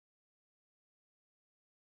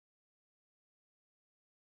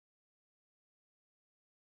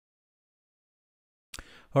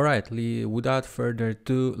All right, without further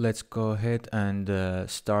ado, let's go ahead and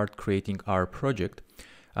start creating our project.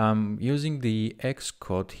 Using the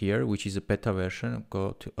Xcode here, which is a beta version,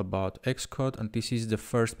 go to about Xcode, and this is the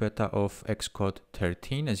first beta of Xcode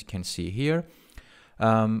 13, as you can see here.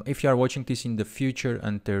 If you are watching this in the future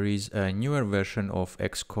and there is a newer version of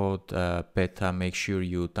Xcode beta, make sure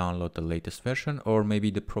you download the latest version, or maybe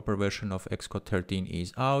the proper version of Xcode 13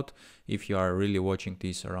 is out. If you are really watching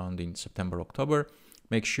this around in September, October,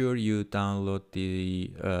 make sure you download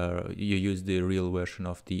you use the real version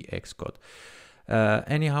of the Xcode.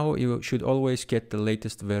 Anyhow, you should always get the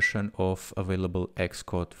latest version of available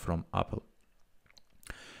Xcode from Apple.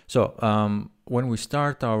 So when we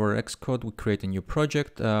start our Xcode, we create a new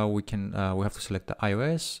project. We have to select the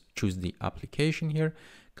iOS, choose the application here,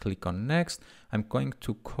 click on next. I'm going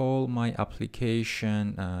to call my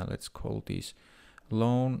application, let's call this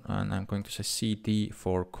loan, and I'm going to say CD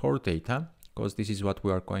for CoreData, because this is what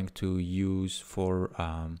we are going to use for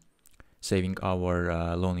saving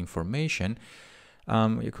our loan information.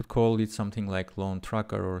 You could call it something like loan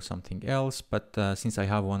tracker or something else, but since I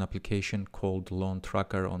have one application called loan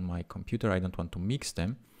tracker on my computer, I don't want to mix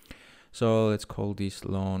them. So let's call this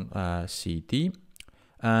loan CD.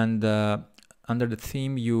 And under the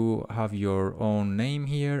theme, you have your own name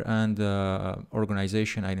here, and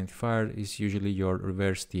organization identifier is usually your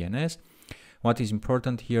reverse DNS. What is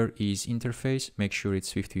important here is interface. Make sure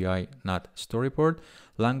it's SwiftUI, not storyboard.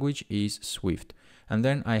 Language is Swift. And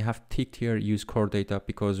then I have ticked here use CoreData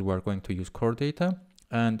because we're going to use CoreData,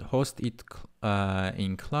 and host it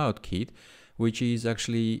in CloudKit, which is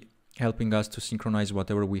actually helping us to synchronize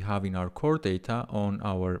whatever we have in our CoreData on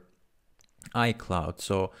our iCloud.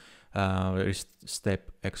 So this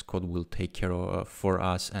step Xcode will take care of for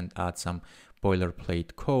us and add some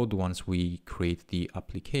boilerplate code once we create the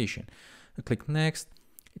application. Click next.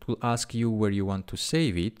 It will ask you where you want to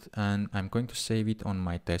save it, and I'm going to save it on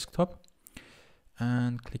my desktop.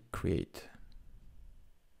 And click create.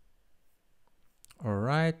 All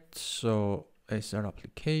right, so it's our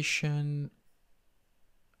application,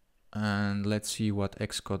 and let's see what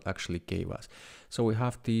Xcode actually gave us. So we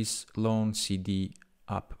have this loan CD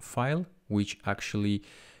app file, which actually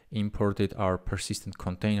imported our persistent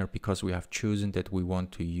container because we have chosen that we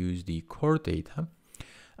want to use the core data.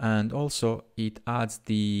 And also it adds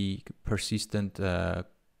the persistent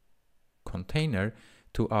container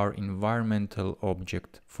to our environmental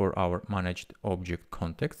object for our managed object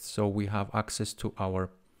context. So we have access to our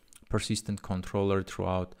persistent controller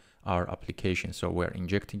throughout our application. So we're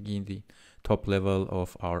injecting in the top level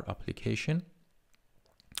of our application.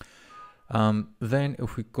 Then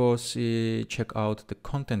if we go check out the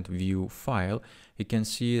content view file, you can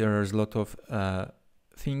see there's a lot of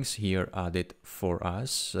things here added for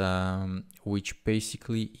us, which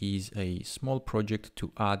basically is a small project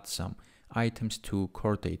to add some items to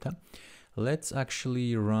CoreData. Let's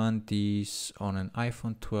actually run this on an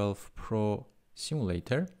iPhone 12 Pro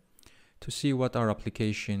simulator to see what our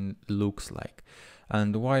application looks like.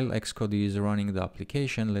 And while Xcode is running the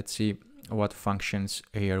application, let's see what functions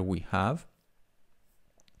here we have.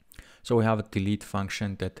 So we have a delete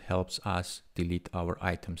function that helps us delete our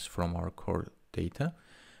items from our CoreData.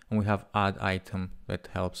 And we have add item that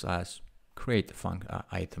helps us create an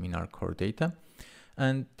item in our CoreData.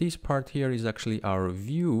 And this part here is actually our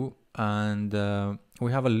view, and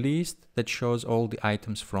we have a list that shows all the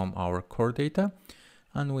items from our CoreData,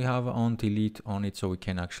 and we have on delete on it, so we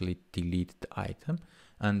can actually delete the item.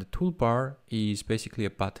 And the toolbar is basically a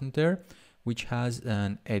button there, which has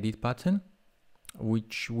an edit button,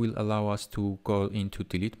 which will allow us to go into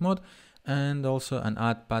delete mode, and also an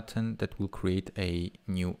add button that will create a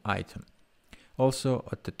new item. Also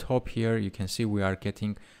at the top here, you can see we are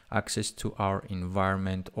getting access to our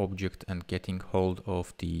environment object and getting hold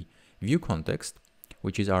of the view context,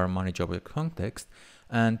 which is our manage object context.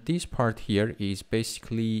 And this part here is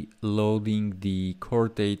basically loading the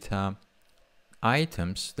CoreData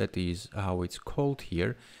items, that is how it's called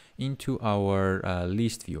here, into our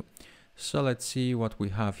list view. So let's see what we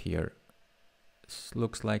have here. This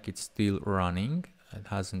looks like it's still running. It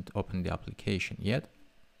hasn't opened the application yet.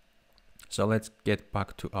 So let's get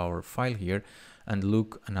back to our file here and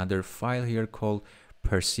look another file here called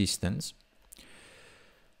persistence.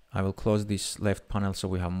 I will close this left panel so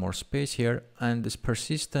we have more space here. And this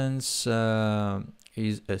persistence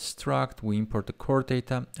is a struct. We import the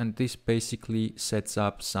CoreData, and this basically sets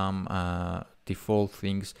up some default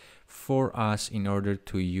things for us in order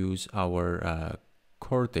to use our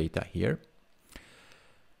CoreData here,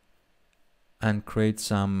 and create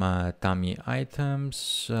some dummy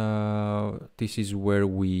items. This is where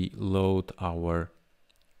we load our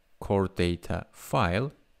CoreData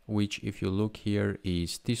file which if you look here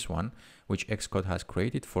is this one, which Xcode has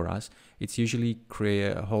created for us. It's usually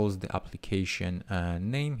holds the application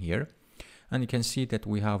name here. And you can see that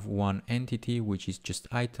we have one entity, which is just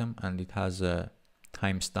item, and it has a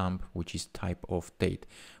timestamp, which is type of date.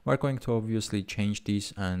 We're going to obviously change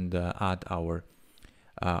this and add our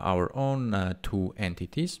own two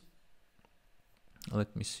entities.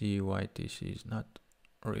 Let me see why this is not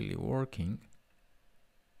really working.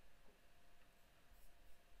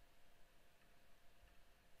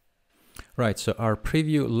 Right, so our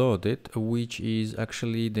preview loaded, which is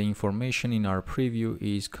actually the information in our preview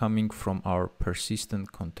is coming from our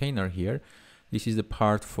persistent container here. This is the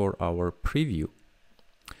part for our preview.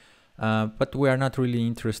 But we are not really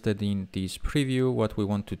interested in this preview. What we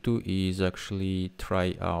want to do is actually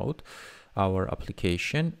try out our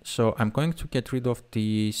application. So I'm going to get rid of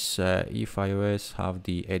this if iOS have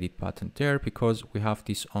the edit button there, because we have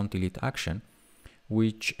this on delete action,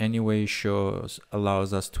 which anyway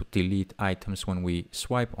allows us to delete items when we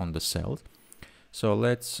swipe on the cells. So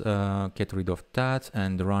let's get rid of that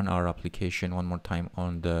and run our application one more time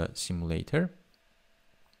on the simulator.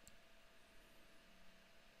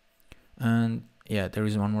 And yeah, there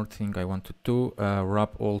is one more thing I want to do,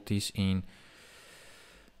 wrap all this in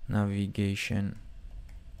navigation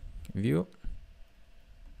view.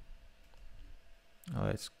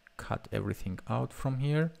 Let's cut everything out from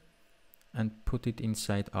here and put it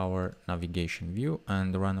inside our navigation view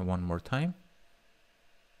and run one more time.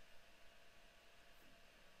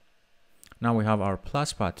 Now we have our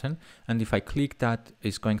plus button, and if I click that,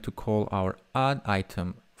 it's going to call our add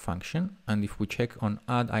item function. And if we check on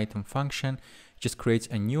add item function, it just creates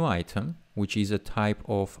a new item, which is a type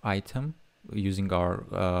of item using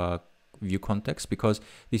our view context, because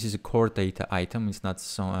this is a core data item. It's not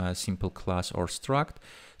a simple class or struct.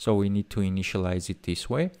 So we need to initialize it this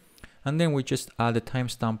way. And then we just add a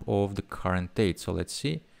timestamp of the current date. So let's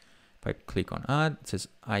see, if I click on add, it says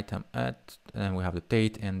item add, and we have the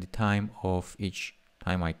date and the time of each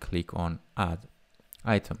time I click on add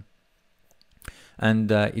item.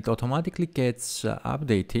 And it automatically gets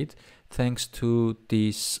updated thanks to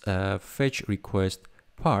this fetch request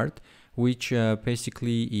part, which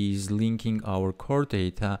basically is linking our core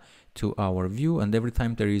data to our view. And every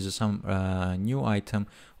time there is some new item,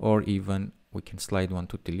 or even we can slide one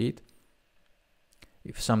to delete,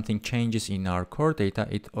 if something changes in our core data,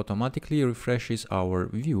 it automatically refreshes our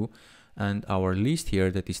view and our list here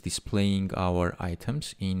that is displaying our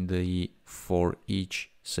items in the for each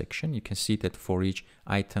section. You can see that for each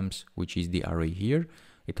items, which is the array here,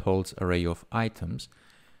 it holds array of items.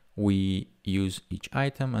 We use each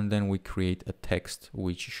item and then we create a text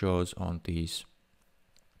which shows on these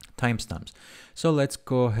timestamps. So let's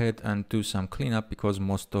go ahead and do some cleanup, because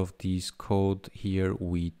most of this code here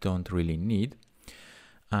we don't really need.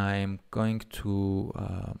 I'm going to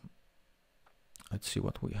let's see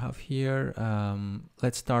what we have here.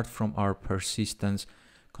 Let's start from our persistence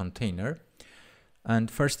container. And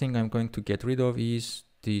first thing I'm going to get rid of is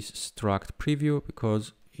this struct preview,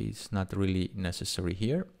 because it's not really necessary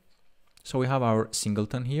here. So we have our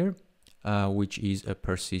singleton here, which is a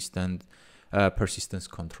persistence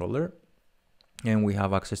controller. And we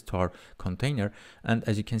have access to our container. And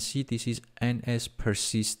as you can see, this is NS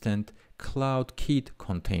persistent CloudKit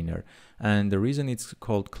container. And the reason it's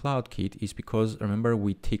called CloudKit is because, remember,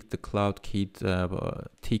 we ticked the CloudKit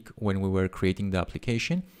tick when we were creating the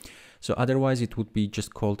application. So otherwise it would be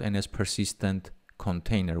just called NS persistent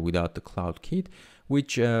container without the CloudKit,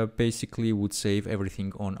 which basically would save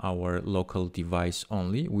everything on our local device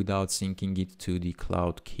only without syncing it to the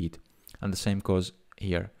CloudKit. And the same goes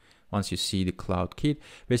here. Once you see the CloudKit,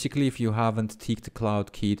 basically if you haven't ticked the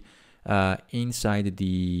CloudKit inside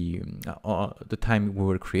the time we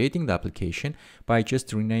were creating the application, by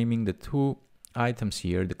just renaming the two items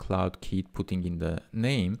here, the CloudKit, putting in the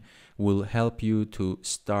name, will help you to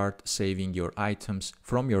start saving your items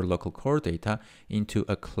from your local core data into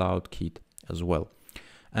a CloudKit as well.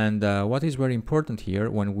 And what is very important here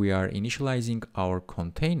when we are initializing our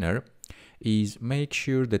container is make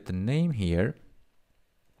sure that the name here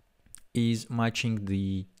is matching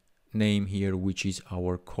the name here, which is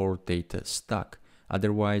our core data stack.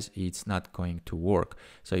 Otherwise, it's not going to work.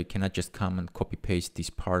 So you cannot just come and copy paste this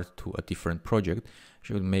part to a different project.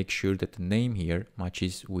 You should make sure that the name here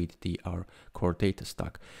matches with our core data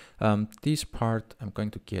stack. This part, I'm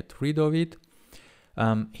going to get rid of it.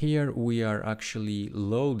 Here we are actually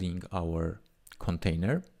loading our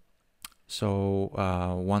container. So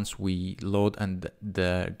once we load and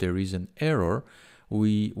there is an error,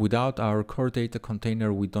 without our core data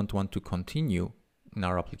container, we don't want to continue in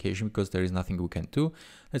our application because there is nothing we can do.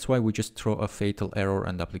 That's why we just throw a fatal error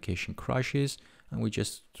and the application crashes, and we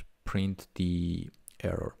just print the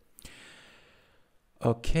error.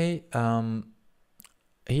 Okay,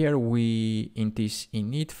 here we, in this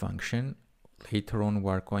init function, later on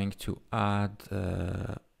we're going to add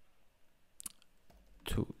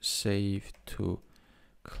to save to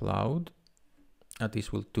cloud.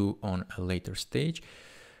 This we'll do on a later stage,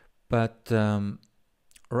 but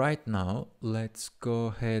right now let's go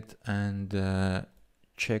ahead and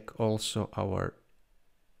check also our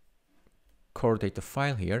core data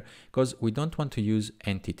file here, because we don't want to use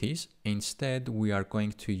entities. Instead, we are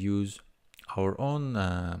going to use our own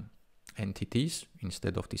entities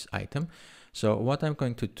instead of this item. So what I'm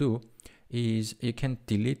going to do is you can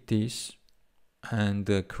delete this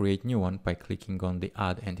and create new one by clicking on the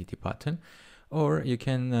add entity button, or you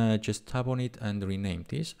can just tab on it and rename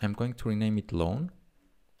this. I'm going to rename it loan.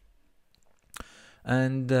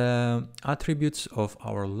 And attributes of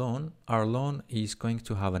our loan is going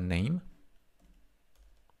to have a name,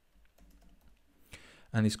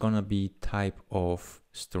 and it's gonna be type of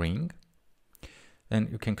string. Then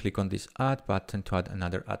you can click on this add button to add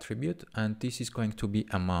another attribute, and this is going to be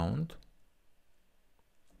amount.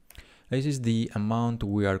 This is the amount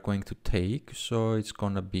we are going to take, so it's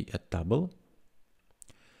gonna be a double.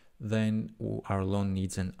 Then our loan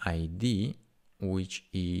needs an ID, which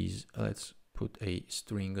is, let's put a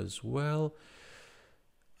string as well.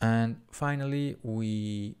 And finally,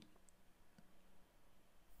 we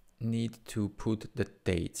need to put the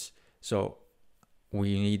dates. So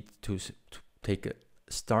we need to take a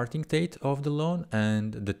starting date of the loan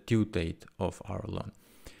and the due date of our loan.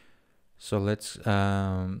 So let's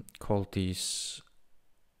call this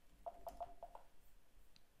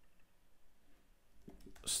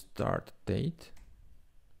start date,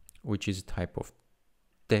 which is type of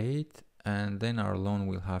date, and then our loan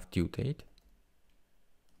will have due date,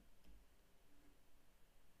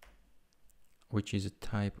 which is a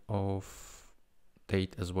type of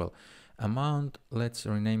date as well. Amount, let's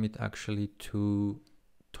rename it actually to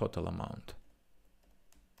total amount.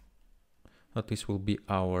 But this will be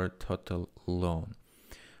our total loan.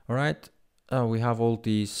 All right, we have all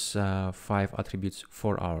these 5 attributes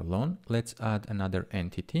for our loan. Let's add another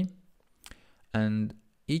entity, and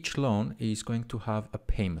each loan is going to have a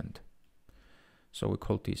payment. So we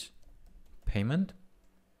call this payment.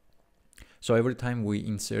 So every time we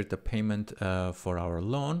insert a payment for our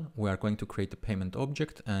loan, we are going to create a payment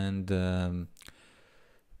object, and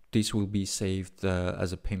this will be saved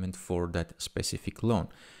as a payment for that specific loan.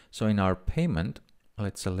 So in our payment,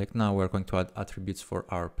 let's select now, we're going to add attributes for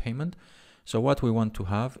our payment. So what we want to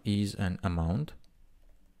have is an amount,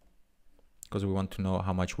 because we want to know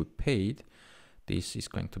how much we paid. This is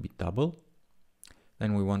going to be double.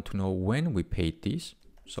 Then we want to know when we paid this.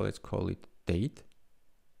 So let's call it date.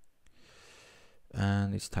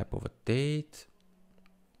 And it's type of a date.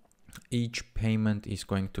 Each payment is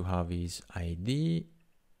going to have its ID.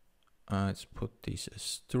 Let's put this a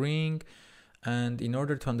string. And in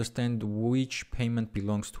order to understand which payment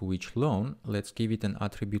belongs to which loan, let's give it an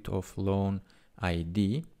attribute of loan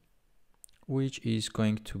ID, which is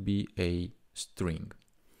going to be a string.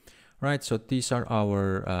 Right, so these are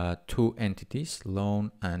our 2 entities,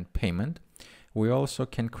 loan and payment. We also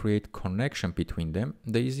can create connection between them.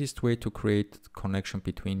 The easiest way to create connection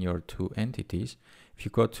between your 2 entities, if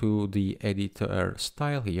you go to the editor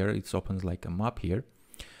style here, it opens like a map here,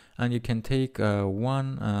 and you can take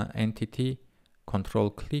one entity, control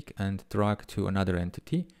click and drag to another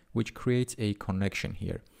entity, which creates a connection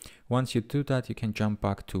here. Once you do that, you can jump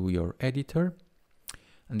back to your editor,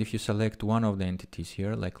 and if you select one of the entities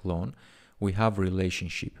here, like loan, we have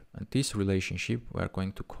relationship, and this relationship we are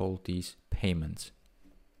going to call these payments,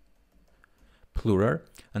 plural.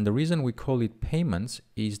 And the reason we call it payments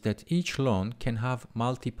is that each loan can have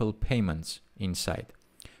multiple payments inside,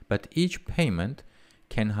 but each payment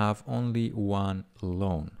can have only one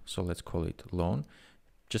loan. So let's call it loan.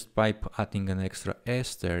 Just by adding an extra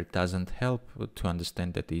S there doesn't help to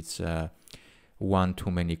understand that it's one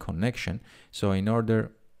too many connection. So in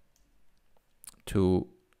order to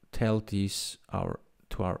tell this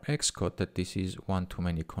to our Xcode that this is one too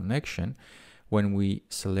many connection, when we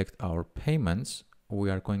select our payments, we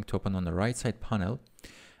are going to open on the right side panel,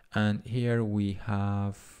 and here we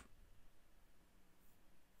have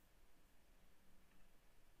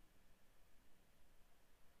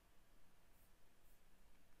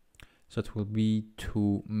so it will be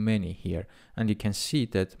too many here, and you can see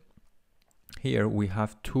that here we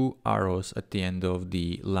have 2 arrows at the end of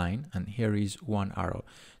the line, and here is 1 arrow.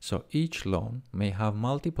 So each loan may have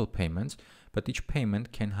multiple payments, but each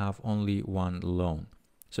payment can have only 1 loan.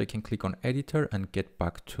 So you can click on editor and get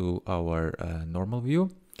back to our normal view.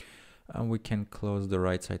 And we can close the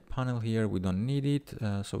right side panel here. We don't need it,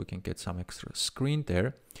 so we can get some extra screen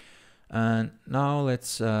there. And now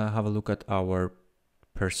let's have a look at our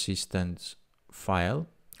persistence file.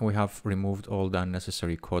 We have removed all the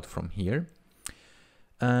unnecessary code from here.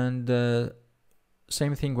 And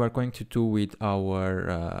same thing we're going to do with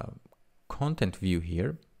our content view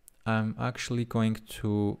here. I'm actually going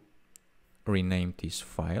to rename this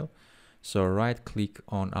file. So right click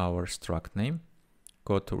on our struct name,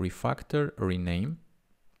 go to refactor, rename,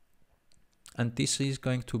 and this is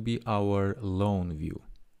going to be our loan view.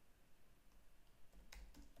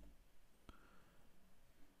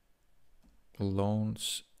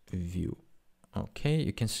 Loans view. Okay,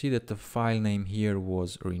 you can see that the file name here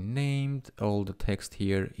was renamed. All the text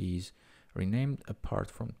here is renamed apart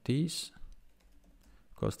from this,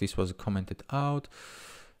 because this was commented out.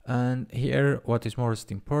 And here what is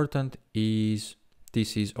most important is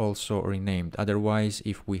this is also renamed. Otherwise,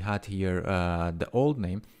 if we had here the old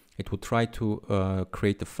name, it would try to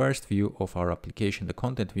create the first view of our application, the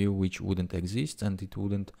content view, which wouldn't exist and it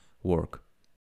wouldn't work.